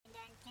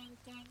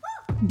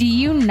Do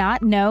you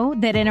not know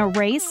that in a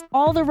race,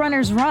 all the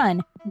runners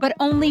run, but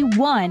only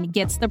one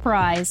gets the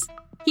prize?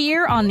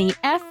 Here on the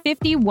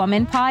F50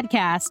 Woman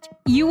podcast,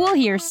 you will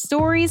hear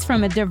stories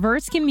from a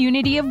diverse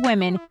community of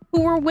women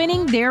who were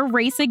winning their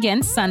race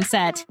against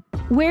sunset.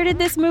 Where did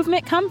this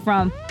movement come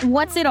from?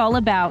 What's it all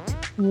about?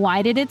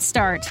 Why did it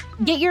start?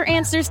 Get your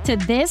answers to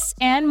this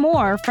and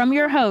more from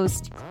your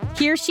host.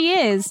 Here she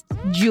is,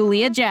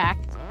 Julia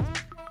Jack.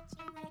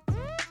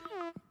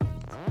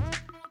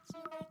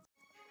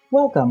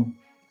 Welcome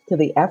to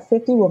the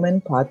F50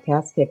 Woman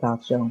podcast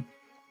kickoff show.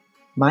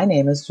 My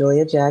name is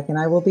Julia Jack, and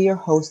I will be your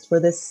host for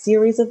this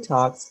series of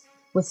talks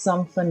with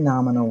some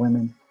phenomenal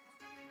women.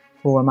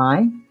 Who am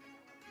I?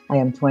 I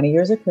am 20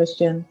 years a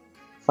Christian,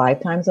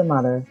 5 times a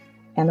mother,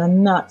 and a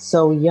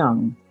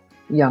not-so-young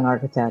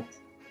architect.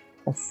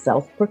 A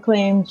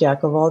self-proclaimed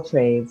jack of all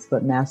trades,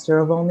 but master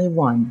of only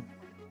one,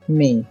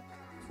 me,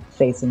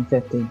 facing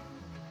 50.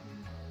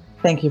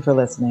 Thank you for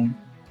listening.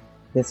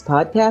 This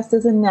podcast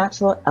is a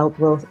natural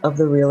outgrowth of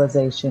the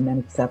realization and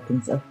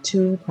acceptance of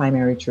 2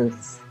 primary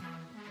truths.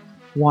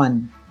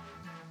 1,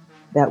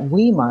 that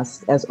we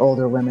must, as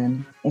older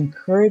women,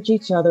 encourage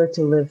each other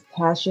to live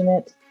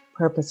passionate,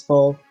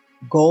 purposeful,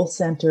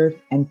 goal-centered,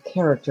 and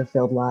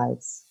character-filled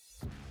lives.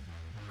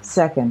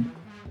 2,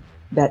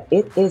 that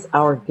it is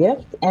our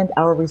gift and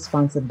our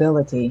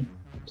responsibility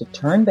to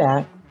turn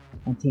back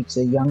and teach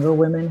the younger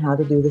women how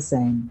to do the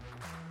same.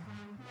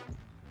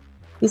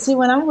 You see,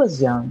 when I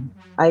was young,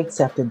 I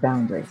accepted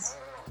boundaries.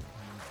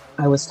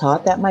 I was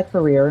taught that my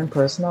career and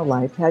personal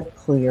life had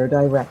clear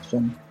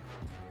direction.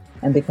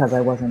 And because I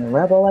wasn't a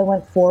rebel, I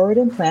went forward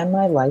and planned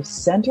my life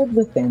centered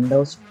within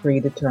those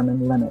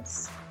predetermined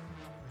limits.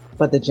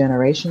 But the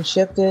generation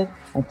shifted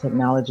and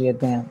technology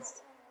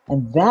advanced,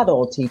 and that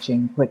old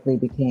teaching quickly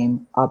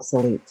became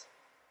obsolete.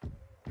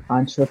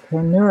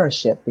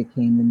 Entrepreneurship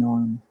became the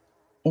norm.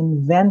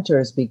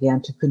 Inventors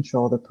began to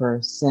control the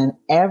purse, and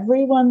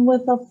everyone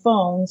with a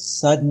phone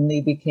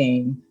suddenly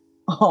became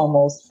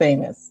almost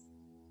famous.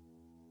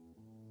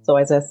 So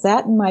as I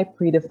sat in my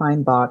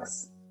predefined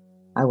box,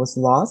 I was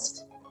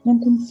lost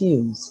and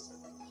confused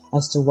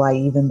as to why,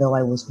 even though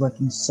I was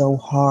working so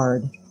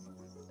hard,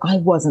 I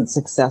wasn't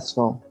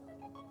successful.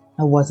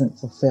 I wasn't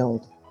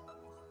fulfilled.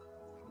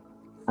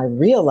 I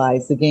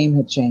realized the game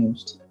had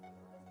changed,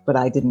 but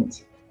I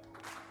didn't.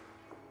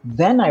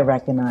 Then I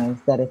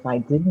recognized that if I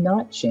did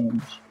not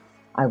change,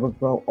 I would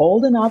grow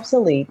old and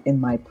obsolete in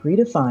my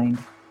predefined,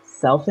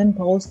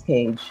 self-imposed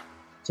cage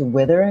to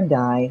wither and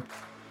die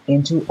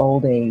into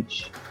old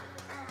age,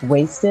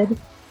 wasted,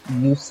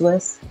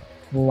 useless,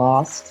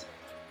 lost,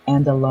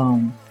 and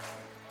alone.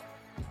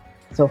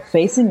 So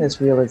facing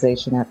this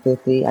realization at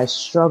 50, I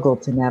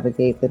struggled to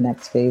navigate the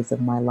next phase of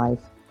my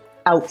life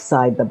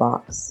outside the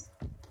box.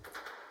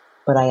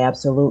 But I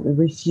absolutely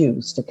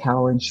refused to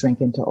cower and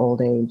shrink into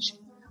old age.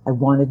 I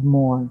wanted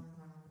more.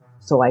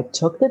 So I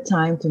took the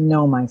time to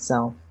know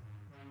myself.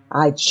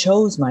 I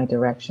chose my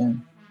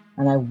direction,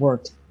 and I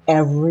worked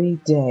every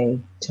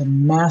day to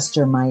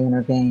master my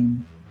inner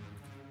game.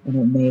 And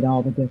it made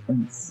all the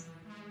difference.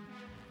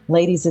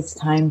 Ladies, it's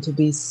time to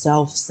be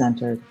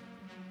self-centered,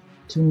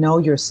 to know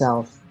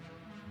yourself,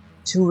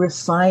 to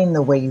refine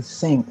the way you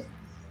think,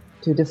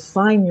 to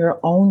define your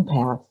own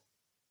path,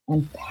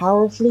 and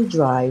powerfully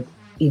drive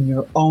in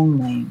your own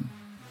lane,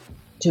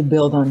 to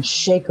build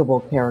unshakable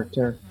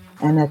character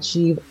and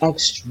achieve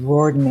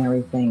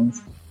extraordinary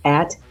things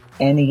at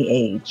any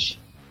age.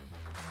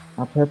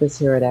 Our purpose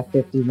here at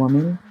F50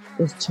 Woman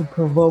is to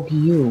provoke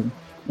you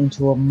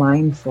into a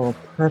mindful,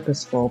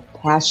 purposeful,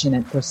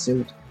 passionate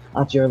pursuit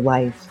of your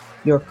life,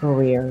 your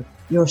career,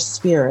 your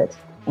spirit,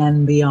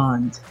 and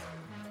beyond.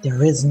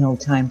 There is no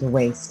time to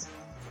waste.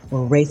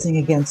 We're racing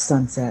against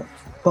sunset,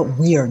 but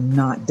we are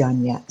not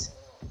done yet.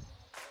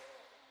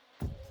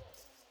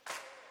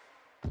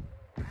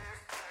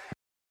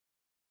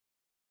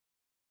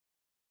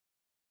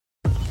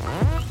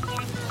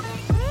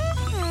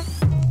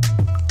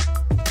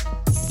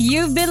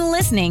 You've been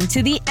listening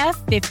to the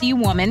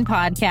F50 Woman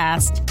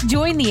podcast.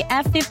 Join the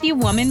F50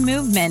 Woman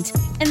movement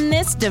and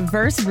this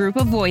diverse group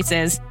of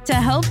voices to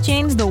help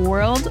change the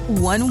world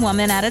one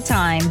woman at a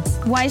time.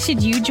 Why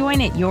should you join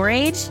at your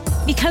age?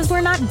 Because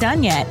we're not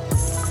done yet.